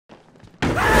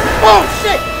Oh,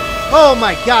 shit! Oh,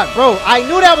 my God, bro. I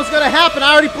knew that was going to happen.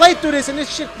 I already played through this, and this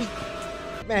shit be...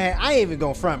 Man, I ain't even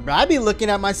going front, bro. I be looking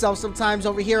at myself sometimes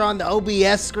over here on the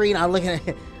OBS screen. I'm looking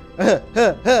at...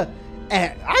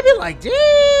 and I be like, damn,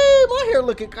 my hair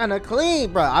looking kind of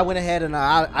clean, bro. I went ahead and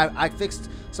I fixed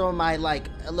some of my, like,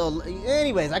 a little...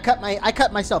 Anyways, I cut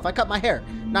myself. I cut my hair.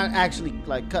 Not actually,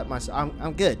 like, cut myself.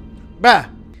 I'm good. Bruh.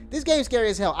 This game's scary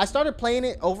as hell. I started playing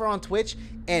it over on Twitch,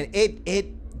 and it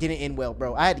didn't end well,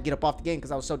 bro. I had to get up off the game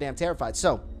because I was so damn terrified.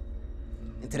 So,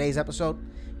 in today's episode,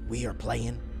 we are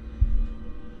playing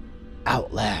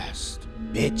Outlast,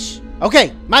 bitch.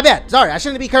 Okay, my bad. Sorry, I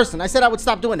shouldn't be cursing. I said I would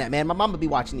stop doing that, man. My mom would be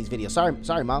watching these videos.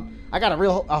 Sorry, mom. I got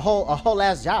a whole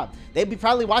ass job. They'd be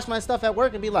probably watching my stuff at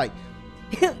work and be like,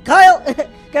 Kyle,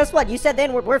 guess what? You said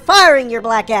then we're firing your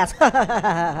black ass.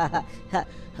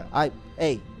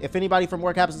 Hey, if anybody from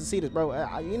work happens to see this,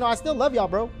 bro, you know, I still love y'all,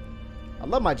 bro. I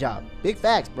love my job. Big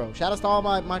facts, bro. Shout outs to all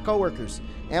my coworkers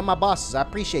and my bosses. I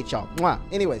appreciate y'all. Mwah.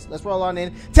 Anyways, let's roll on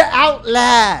in to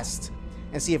Outlast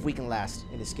and see if we can last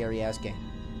in this scary ass game.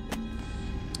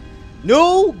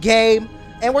 New game,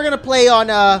 and we're gonna play on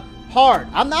hard.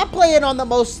 I'm not playing on the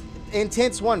most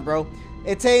intense one, bro.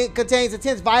 It contains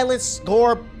intense violence,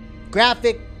 gore,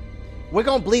 graphic. We're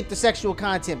gonna bleep the sexual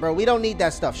content, bro. We don't need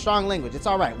that stuff. Strong language. It's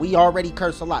all right. We already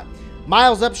curse a lot.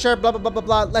 Miles up, sure, blah, blah, blah, blah,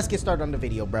 blah. Let's get started on the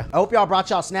video, bro. I hope y'all brought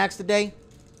y'all snacks today.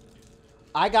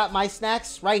 I got my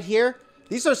snacks right here.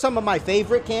 These are some of my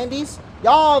favorite candies.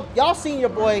 Y'all seen your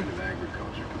boy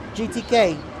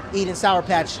GTK eating Sour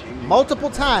Patch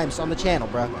multiple times on the channel,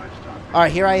 bro. All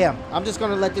right, here I am. I'm just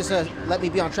gonna let this let me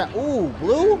be on track. Ooh,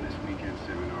 blue.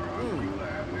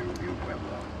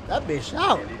 That bitch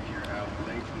out.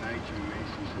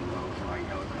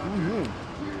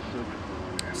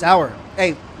 Sour.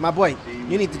 Hey, my boy,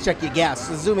 you need to check your gas.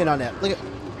 So zoom in on that. Look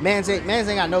at man's ain't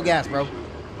got no gas, bro. All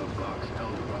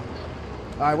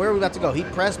right, where are we about to go? He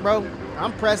pressed, bro.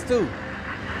 I'm pressed too.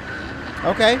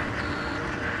 Okay.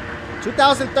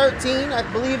 2013, I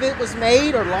believe it was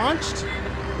made or launched.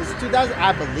 This is 2000,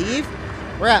 I believe.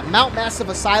 We're at Mount Massive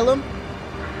Asylum.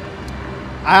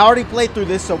 I already played through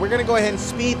this, so we're gonna go ahead and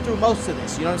speed through most of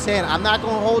this. You know what I'm saying? I'm not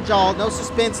gonna hold y'all, no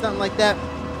suspense, nothing like that.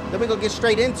 Then we gonna get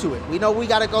straight into it. We know we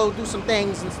gotta go do some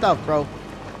things and stuff, bro.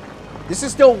 This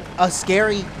is still a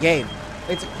scary game.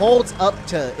 It holds up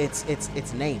to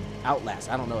its name,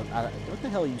 Outlast. I don't know. What the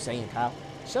hell are you saying, Kyle?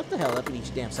 Shut the hell up and eat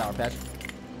your damn Sour Patch.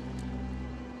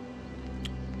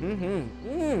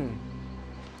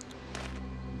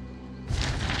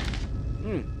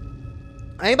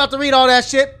 I ain't about to read all that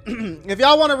shit. If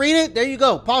y'all want to read it, there you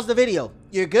go. Pause the video.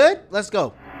 You're good? Let's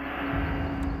go.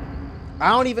 I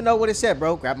don't even know what it said,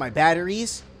 bro. Grab my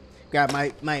batteries. Grab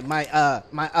my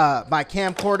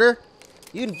camcorder.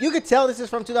 You could tell this is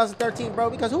from 2013, bro,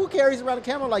 because who carries around a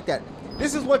camera like that?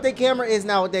 This is what the camera is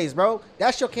nowadays, bro.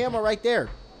 That's your camera right there.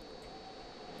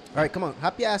 All right, come on.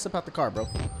 Hop your ass up out the car, bro.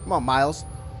 Come on, Miles.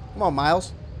 Come on,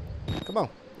 Miles. Come on.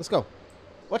 Let's go.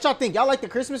 What y'all think? Y'all like the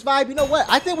Christmas vibe? You know what?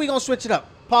 I think we're going to switch it up.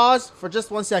 Pause for just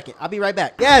 1 second. I'll be right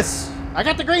back. Yes. I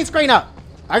got the green screen up.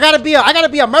 I gotta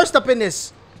be immersed up in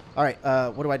this. All right,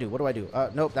 what do I do? What do I do?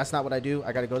 Nope, that's not what I do.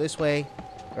 I gotta go this way,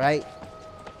 right?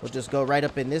 We'll just go right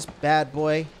up in this bad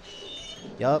boy.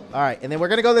 Yup. All right, and then we're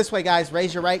gonna go this way, guys.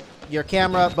 Raise your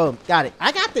camera. Boom. Got it.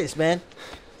 I got this, man.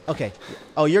 Okay.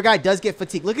 Oh, your guy does get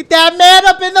fatigued. Look at that man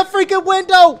up in the freaking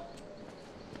window.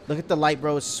 Look at the light,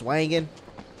 bro. It's swanging.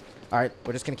 All right,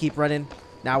 we're just gonna keep running.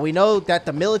 Now we know that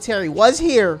the military was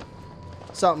here.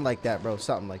 Something like that, bro.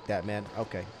 Something like that, man.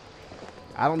 Okay.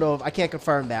 I don't know if I can't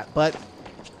confirm that, but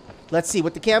let's see.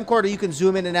 With the camcorder, you can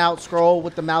zoom in and out, scroll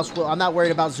with the mouse wheel. I'm not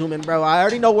worried about zooming, bro. I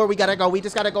already know where we gotta go. We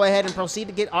just gotta go ahead and proceed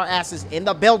to get our asses in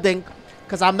the building,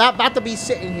 because I'm not about to be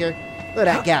sitting here. Look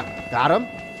at that gap. Got him.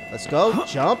 Let's go.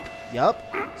 Jump.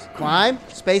 Yup. Climb.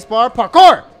 Spacebar.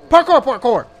 Parkour. Parkour.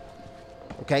 Parkour.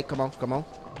 Okay, come on. Come on.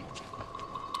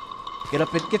 Get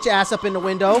up and get your ass up in the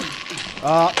window.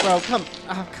 Bro, come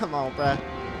on, bro.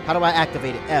 How do I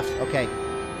activate it? F. Okay.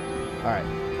 All right.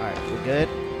 All right. We're good.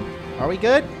 Are we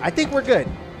good? I think we're good.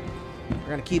 We're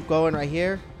gonna keep going right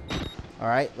here. All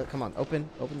right. Look, come on. Open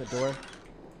the door.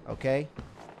 Okay.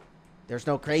 There's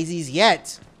no crazies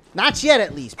yet. Not yet,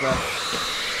 at least, bro.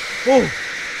 Ooh.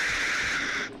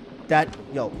 That,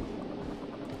 yo.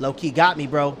 Low-key got me,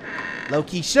 bro.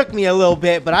 Low-key shook me a little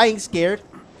bit, but I ain't scared.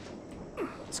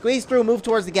 Squeeze through, move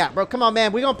towards the gap. Bro, come on,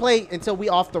 man. We're going to play until we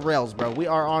off the rails, bro. We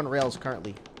are on rails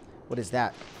currently. What is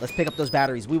that? Let's pick up those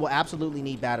batteries. We will absolutely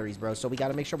need batteries, bro. So we got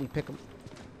to make sure we pick them.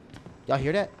 Y'all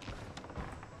hear that?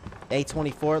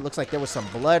 A24. Looks like there was some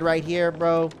blood right here,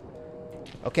 bro.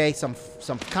 Okay, some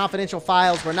confidential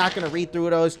files. We're not going to read through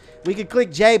those. We could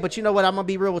click J, but you know what? I'm going to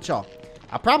be real with y'all.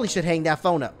 I probably should hang that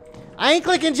phone up. I ain't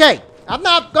clicking J. I'm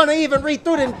not going to even read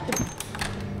through the...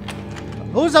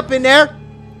 Who's up in there?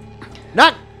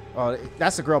 Not... Oh,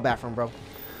 that's a girl bathroom, bro.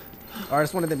 Or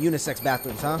it's one of them unisex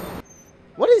bathrooms, huh?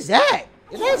 What is that?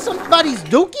 Is that somebody's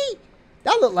dookie?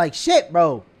 That look like shit,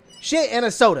 bro. Shit and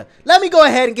a soda. Let me go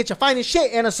ahead and get your finest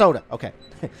shit and a soda. Okay.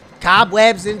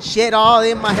 Cobwebs and shit all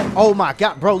in my head. Oh my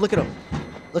god, bro, look at him.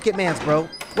 Look at mans, bro.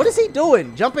 What is he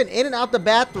doing? Jumping in and out the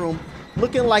bathroom,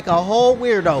 looking like a whole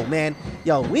weirdo, man.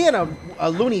 Yo, we in a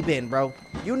loony bin, bro.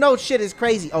 You know shit is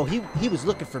crazy. Oh, he was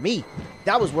looking for me.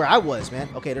 That was where I was, man.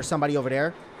 Okay, there's somebody over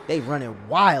there. They running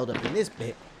wild up in this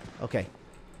bit. Okay.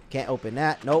 Can't open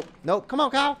that. Nope. Nope. Come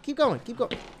on, Kyle. Keep going. Keep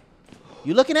going.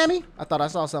 You looking at me? I thought I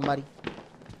saw somebody.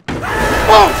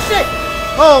 Oh, shit!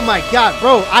 Oh, my God,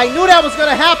 bro. I knew that was going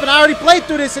to happen. I already played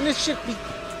through this, and this shit be...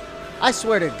 I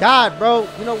swear to God, bro.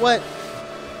 You know what?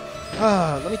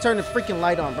 Let me turn the freaking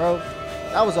light on, bro.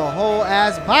 That was a whole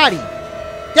ass body.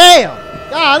 Damn!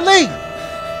 Golly!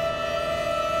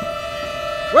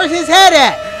 Where's his head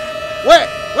at?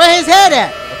 Where his head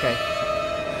at? Okay.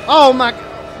 Oh, my...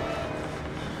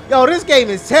 Yo, this game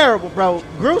is terrible, bro.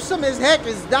 Gruesome as heck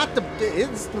is not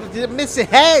it's the missing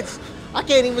heads. I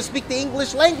can't even speak the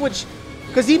English language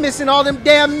because he missing all them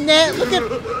damn net. Look at.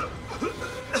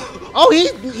 Oh,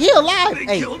 he alive. They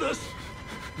hey, killed us.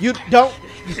 You don't.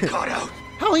 He got out.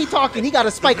 How he talking? He got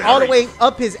a spike all the way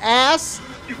up his ass.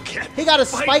 You can't. He got a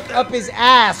spike up his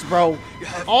ass, bro.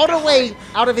 All the way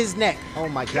out of his neck. Oh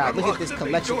my God! Look at this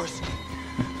collection.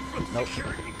 Nope.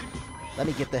 Let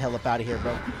me get the hell up out of here,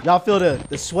 bro. Y'all feel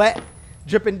the sweat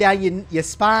dripping down your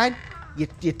spine? You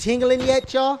tingling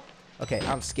yet, y'all? Okay,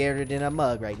 I'm scared than a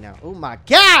mug right now. Oh my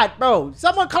God, bro.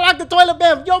 Someone clog the toilet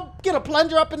bed. Yo, get a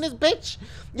plunger up in this bitch.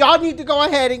 Y'all need to go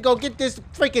ahead and go get this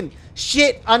freaking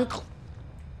shit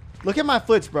Look at my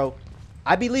foots, bro.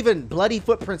 I be leaving bloody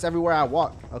footprints everywhere I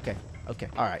walk. Okay. Okay.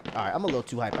 All right. All right. I'm a little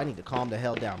too hype. I need to calm the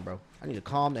hell down, bro. I need to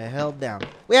calm the hell down.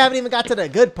 We haven't even got to the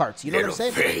good parts. You know what I'm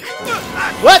saying? Fake.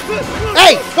 What?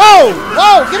 Hey! Whoa!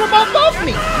 Whoa! Get him off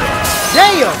me!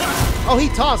 Damn! Oh, he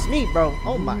tossed me, bro.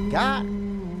 Oh my God!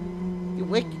 You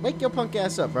wake your punk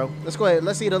ass up, bro. Let's go ahead.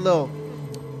 Let's eat a little.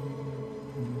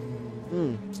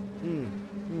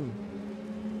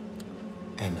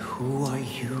 And who are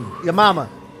you? Your mama.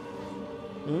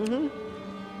 Mm-hmm.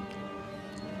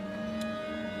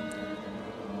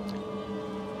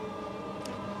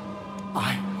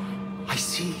 I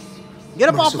see. Get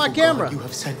up off my Merciful camera. God, you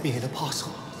have sent me an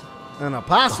apostle. An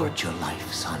apostle? Guard your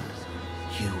life, son.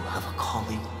 You have a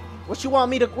calling. What you want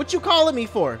me to? What you calling me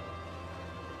for?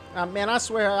 Man, I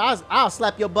swear I'll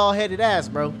slap your bald-headed ass,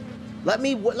 bro. Let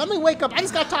me wake up. I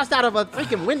just got tossed out of a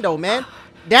freaking window, man.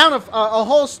 Down a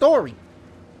whole story.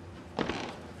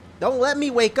 Don't let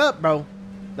me wake up, bro.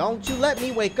 Don't you let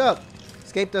me wake up.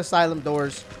 Escape the asylum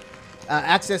doors.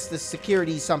 Access the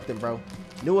security something, bro.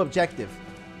 New objective.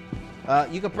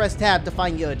 You can press tab to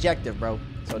find your objective, bro.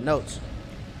 So notes.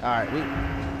 All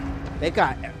right, they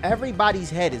got everybody's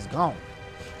head is gone.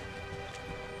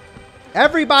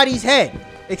 Everybody's head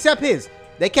except his.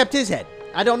 They kept his head.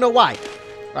 I don't know why.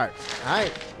 All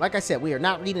right. Like I said, we are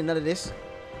not reading none of this.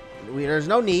 There's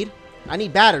no need. I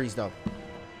need batteries though.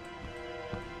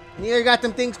 And you got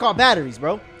them things called batteries,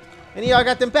 bro. And y'all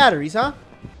got them batteries, huh?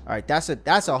 All right, that's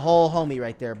a whole homie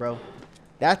right there, bro.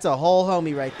 That's a whole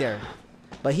homie right there.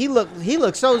 But he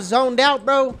looked so zoned out,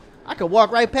 bro. I could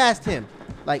walk right past him.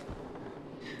 Like,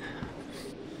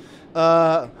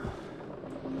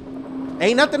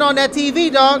 ain't nothing on that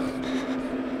TV, dog.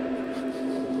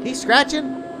 He's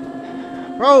scratching.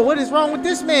 Bro, what is wrong with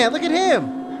this man? Look at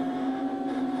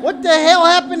him. What the hell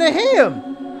happened to him?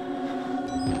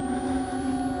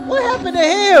 What happened to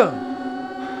him?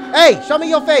 Hey, show me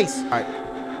your face. All right,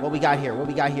 what we got here? What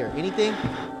we got here? Anything?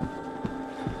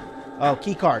 Oh,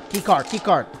 key card.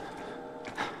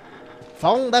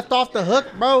 Phone left off the hook,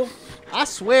 bro. I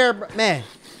swear, man,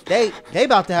 they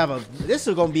about to have this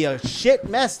is gonna be a shit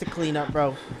mess to clean up,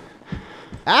 bro.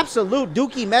 Absolute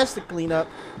dookie mess to clean up.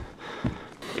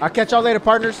 I'll catch y'all later,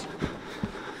 partners.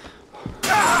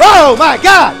 Oh my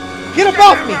God! Get up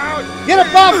off me! Get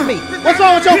up off me! What's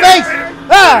wrong with your face?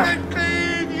 Ah!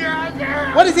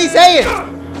 What is he saying?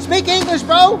 Speak English,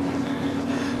 bro.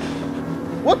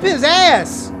 Whoop his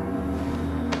ass.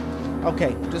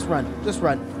 Okay, just run.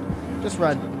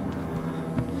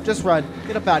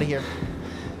 Get up out of here.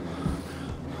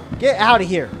 Get out of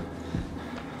here.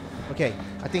 Okay,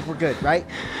 I think we're good, right?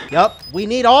 Yup. We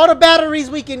need all the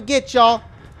batteries we can get, y'all.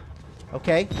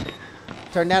 Okay.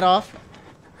 Turn that off.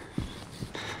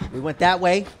 We went that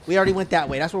way. We already went that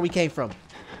way. That's where we came from.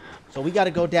 So we got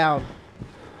to go down.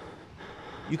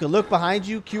 You can look behind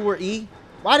you, Q or E.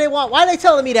 Why are they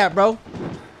telling me that, bro?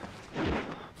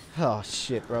 Oh,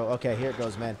 shit, bro. Okay, here it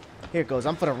goes, man. Here it goes.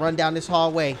 I'm gonna run down this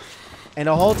hallway. And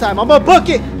the whole time, I'm gonna book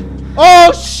it.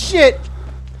 Oh, shit.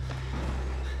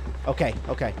 Okay,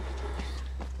 okay.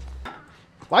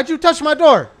 Why'd you touch my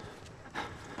door?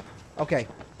 Okay.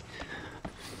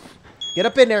 Get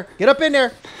up in there. Get up in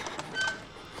there.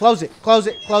 Close it. Close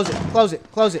it. Close it. Close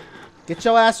it. Close it. Get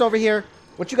your ass over here.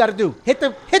 What you gotta do? Hit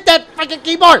that fucking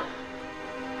keyboard.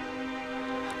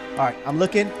 All right, I'm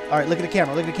looking. All right, look at the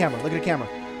camera. Look at the camera. Look at the camera.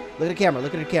 Look at the camera.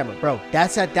 Look at the camera. Bro,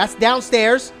 that's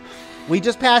downstairs. We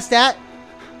just passed that.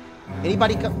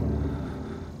 Anybody come?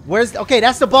 Where's... Okay,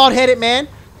 that's the bald-headed man.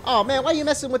 Oh, man, why you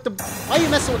messing with the... Why you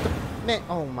messing with the... Man,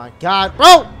 oh, my God.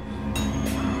 Bro!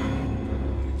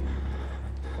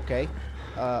 Okay.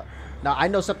 Now, I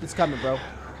know something's coming, bro.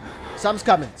 Something's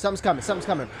coming. Something's coming. Something's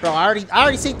coming. Bro, I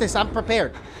already seen this. I'm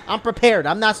prepared. I'm prepared.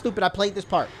 I'm not stupid. I played this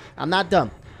part. I'm not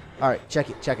dumb. All right, check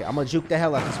it. Check it. I'm gonna juke the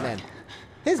hell out of this man.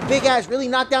 His big ass really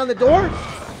knocked down the door?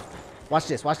 Watch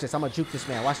this. Watch this. I'm gonna juke this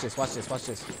man. Watch this. Watch this. Watch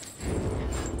this.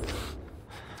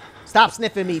 Stop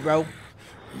sniffing me, bro.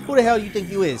 Who the hell you think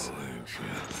you is?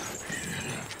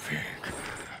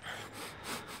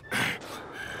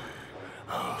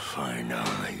 I'll find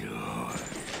out you.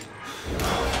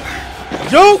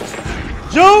 Juke!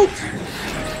 Juke!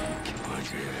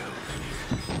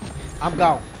 I'm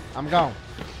gone. I'm gone.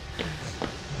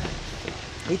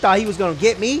 He thought he was gonna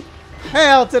get me.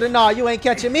 Hell to the no, you ain't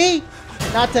catching me.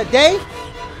 Not today.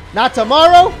 Not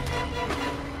tomorrow.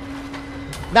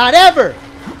 Not ever.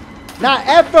 Not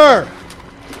ever.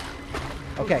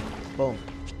 Okay, boom.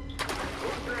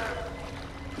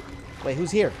 Wait,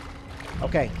 who's here?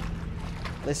 Okay.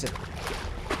 Listen.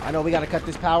 I know we gotta cut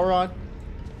this power on.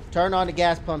 Turn on the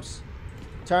gas pumps.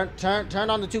 Turn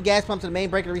on the 2 gas pumps and the main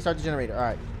breaker to restart the generator.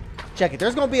 Alright. Check it.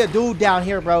 There's gonna be a dude down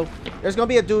here, bro. There's gonna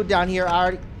be a dude down here. I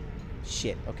already...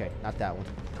 Shit. Okay, not that one.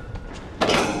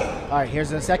 Alright, here's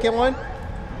the second one.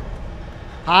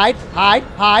 Hide, hide,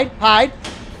 hide, hide.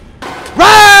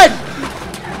 Run!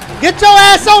 Get your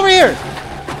ass over here!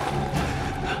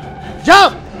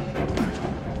 Jump!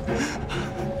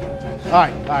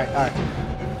 Alright, alright, alright.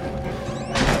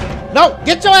 No!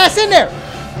 Get your ass in there!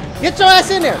 Get your ass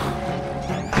in there!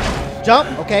 Jump.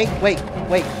 Okay, wait,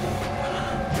 wait.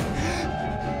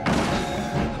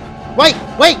 Wait,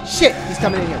 wait, shit! He's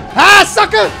coming in here. Ah,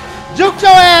 sucker! Juke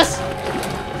your ass!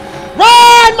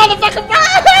 Run, motherfucker,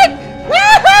 run!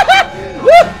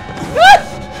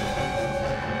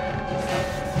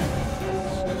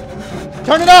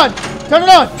 Turn it on! Turn it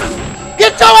on!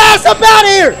 Get your ass up out of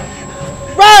here!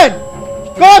 Run!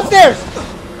 Go upstairs!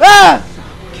 Ah!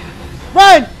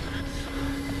 Run!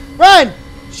 Run!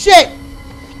 Shit!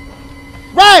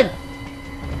 Run!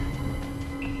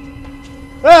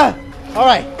 Ah!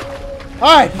 Alright.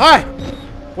 Alright, alright.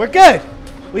 We're good.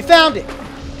 We found it.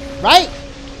 Right?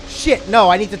 Shit, no,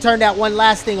 I need to turn that one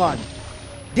last thing on.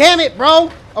 Damn it,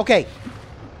 bro! Okay.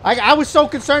 I was so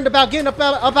concerned about getting up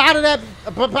out of that.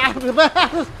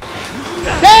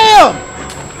 Damn!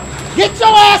 Get your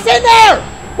ass in there!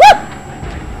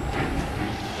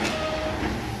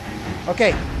 Woo!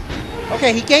 Okay.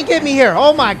 Okay, he can't get me here.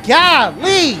 Oh my God,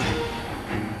 Lee!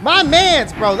 My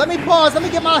mans, bro. Let me pause. Let me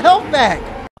get my health back.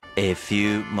 A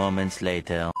few moments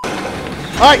later.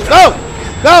 Alright, go!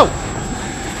 Go!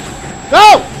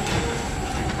 Go!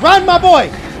 Run, my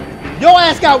boy! Your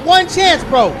ass got one chance,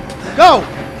 bro. Go!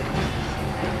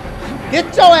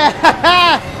 Get your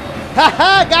ass!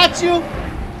 Ha got you!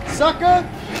 Sucker!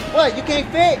 What, you can't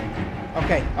fit?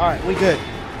 Okay, alright, we good.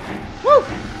 Woo!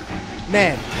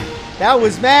 Man, that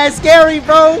was mad scary,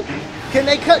 bro! Can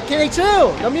they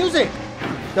chill? The music!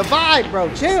 The vibe,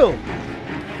 bro, chill!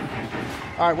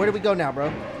 Alright, where do we go now, bro?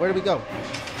 Where do we go?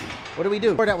 What do we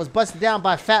do? That was busted down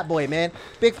by Fat Boy, man.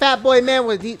 Big Fat Boy, man,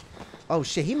 was he... Oh,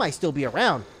 shit, he might still be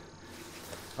around.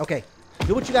 Okay,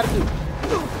 do what you gotta do.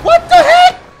 What the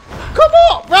heck? Come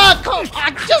on, bro, come.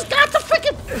 I just got the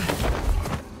freaking...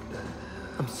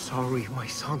 I'm sorry, my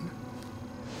son.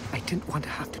 I didn't want to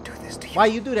have to do this to you. Why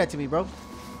you do that to me, bro?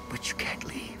 But you can't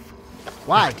leave.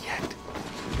 Why? Not yet.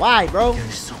 Why, bro?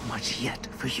 There's so much yet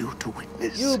for you to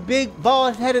witness. You big,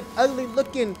 bald-headed,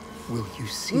 ugly-looking... Will you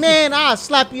see? Man, I'll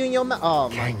slap you in your mouth. Oh,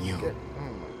 Can you? God. Oh,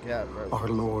 my God, bro. Our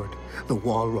Lord, the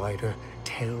Wall Rider,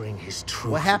 tearing his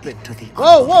truth What happened? into the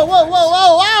Whoa, whoa, whoa, whoa,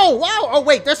 whoa, whoa, whoa. Oh,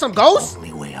 wait, there's some ghosts? The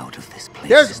only way out of this place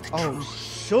There's... is the Oh, truth.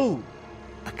 shoot.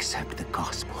 Accept the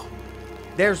gospel.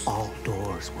 There's... All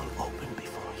doors will open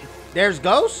before you. There's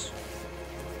ghosts?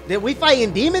 Did we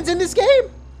fighting demons in this game?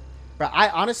 Bro, I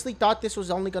honestly thought this was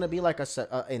only going to be like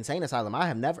a insane asylum. I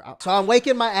have never. So I'm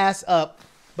waking my ass up.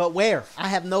 But where? I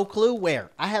have no clue where.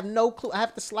 I have no clue. I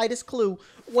have the slightest clue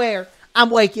where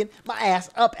I'm waking my ass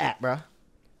up at, bro.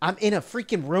 I'm in a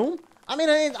freaking room. I'm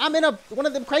in a one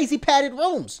of them crazy padded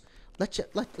rooms.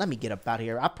 Let me get up out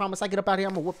here. I promise I get up out here,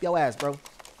 I'm gonna whoop your ass, bro.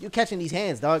 You catching these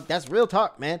hands, dog. That's real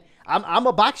talk, man. I'm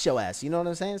a box your ass. You know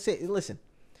what I'm saying? Listen,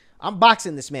 I'm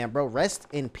boxing this man, bro. Rest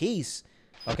in peace.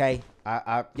 Okay.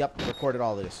 Yep, recorded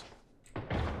all of this.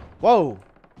 Whoa.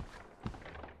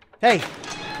 Hey.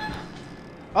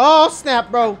 Oh, snap,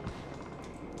 bro.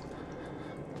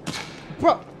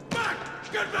 Bro. Back!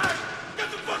 Get back!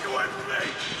 Get the fuck away from me!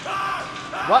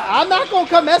 Ah! What? I'm not gonna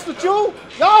come mess with you.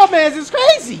 Y'all, man, it's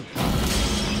crazy.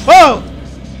 Whoa.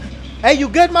 Hey, you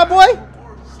good, my boy?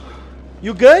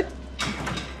 You good?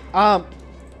 I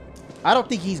don't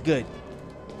think he's good.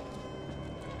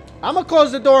 I'm gonna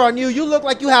close the door on you. You look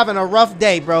like you having a rough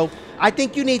day, bro. I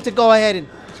think you need to go ahead and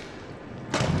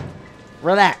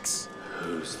relax.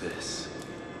 Who's this?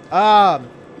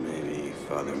 Maybe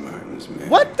Father Martin's man.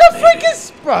 What the frick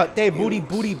is, bro? They booty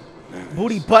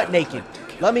butt naked.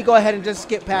 Let me go ahead and just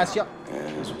skip past y'all.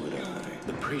 As would I.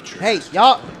 The preacher. Hey,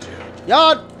 y'all.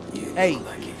 You Hey. look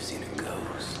like you've seen a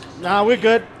ghost. Nah, we're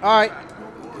good. All right.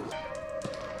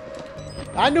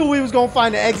 I knew we was gonna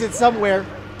find an exit somewhere.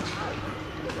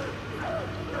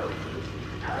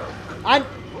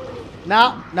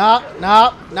 Nah.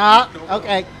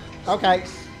 Okay. Okay.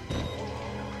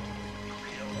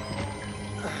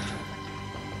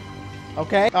 All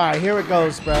right, here it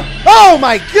goes, bro. Oh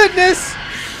my goodness!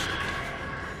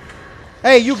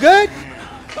 Hey, you good?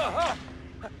 All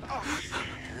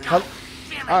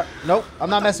right, nope, I'm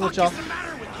not messing with y'all.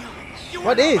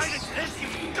 What is?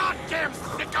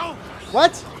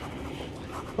 What?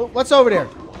 What's over there?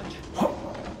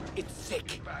 It's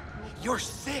sick. You're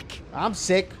sick. I'm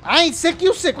sick. I ain't sick.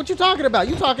 You sick. What you talking about?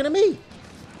 You talking to me?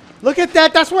 Look at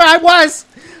that. That's where I was.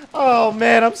 Oh,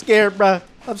 man. I'm scared, bro.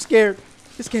 I'm scared.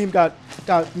 This game got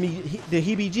me the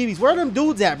heebie-jeebies. Where are them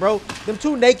dudes at, bro? Them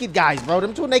two naked guys, bro.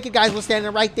 Them two naked guys were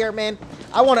standing right there, man.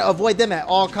 I want to avoid them at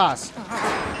all costs.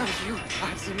 You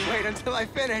didn't wait until I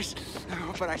finished.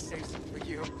 Oh, but I saved some for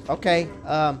you. Okay.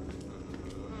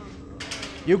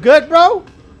 You good, bro?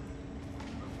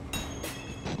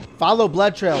 Follow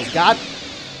blood trails. God.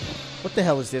 What the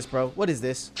hell is this, bro? What is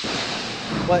this?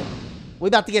 What? We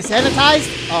about to get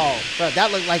sanitized? Oh, bro,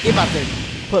 that looked like it about to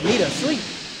put me to sleep.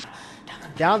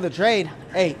 Down the drain.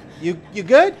 Hey, you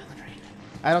good?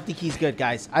 I don't think he's good,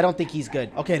 guys. I don't think he's good.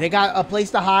 Okay, they got a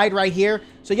place to hide right here.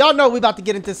 So y'all know we about to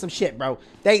get into some shit, bro.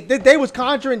 They was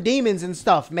conjuring demons and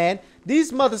stuff, man.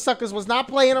 These mother suckers was not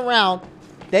playing around.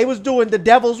 They was doing the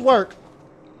devil's work.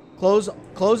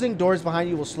 Closing doors behind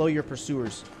you will slow your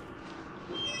pursuers.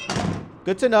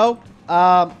 Good to know.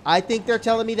 I think they're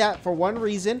telling me that for one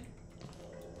reason.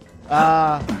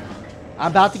 I'm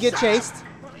about to get chased.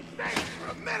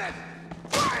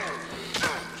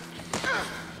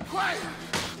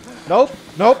 Nope.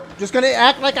 Just gonna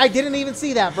act like I didn't even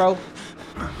see that, bro.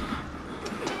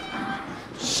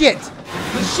 Shit.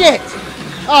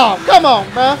 Oh, come on,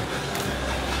 bro.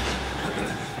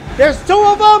 There's two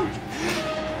of them.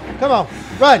 Come on.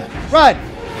 Run.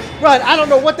 I don't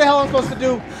know what the hell I'm supposed to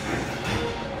do.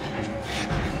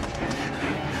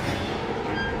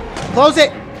 Close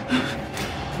it.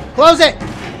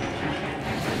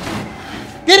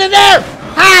 Get in there.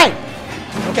 Hide.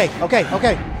 Okay.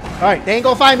 All right. They ain't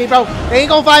gonna find me, bro.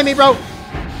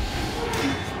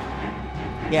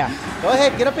 Yeah. Go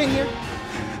ahead. Get up in here.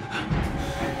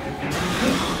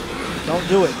 Don't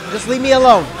do it. Just leave me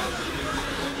alone.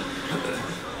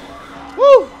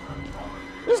 Woo.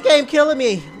 This game killing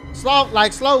me.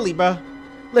 Slowly, bro.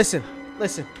 Listen.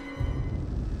 That's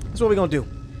what we're gonna do.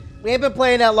 We ain't been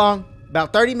playing that long.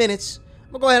 About 30 minutes.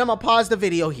 I'm gonna go ahead. I'm gonna pause the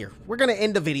video here. We're gonna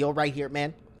end the video right here,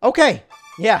 man. Okay.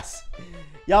 Yes.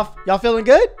 Y'all feeling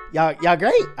good? Y'all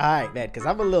great? All right, man. Cause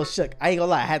I'm a little shook. I ain't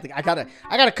gonna lie. I gotta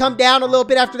come down a little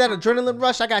bit after that adrenaline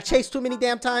rush. I got chased too many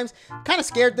damn times. Kind of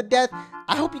scared to death.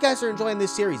 I hope you guys are enjoying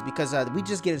this series because we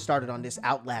just getting started on this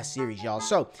Outlast series, y'all.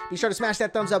 So be sure to smash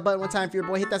that thumbs up button one time for your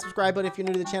boy. Hit that subscribe button if you're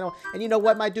new to the channel. And you know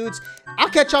what, my dudes? I'll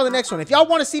catch y'all in the next one. If y'all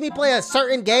want to see me play a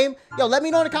certain game, yo, let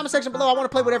me know in the comment section below. I want to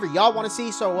play whatever y'all want to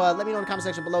see. So let me know in the comment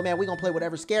section below, man. We gonna play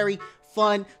whatever scary,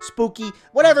 fun, spooky,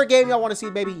 whatever game y'all want to see,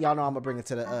 baby. Y'all know I'm gonna bring it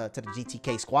to the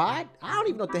GTK squad. I don't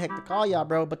even know what the heck to call y'all,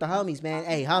 bro. But the homies, man.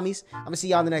 Hey, homies. I'm gonna see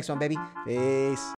y'all in the next one, baby. Peace.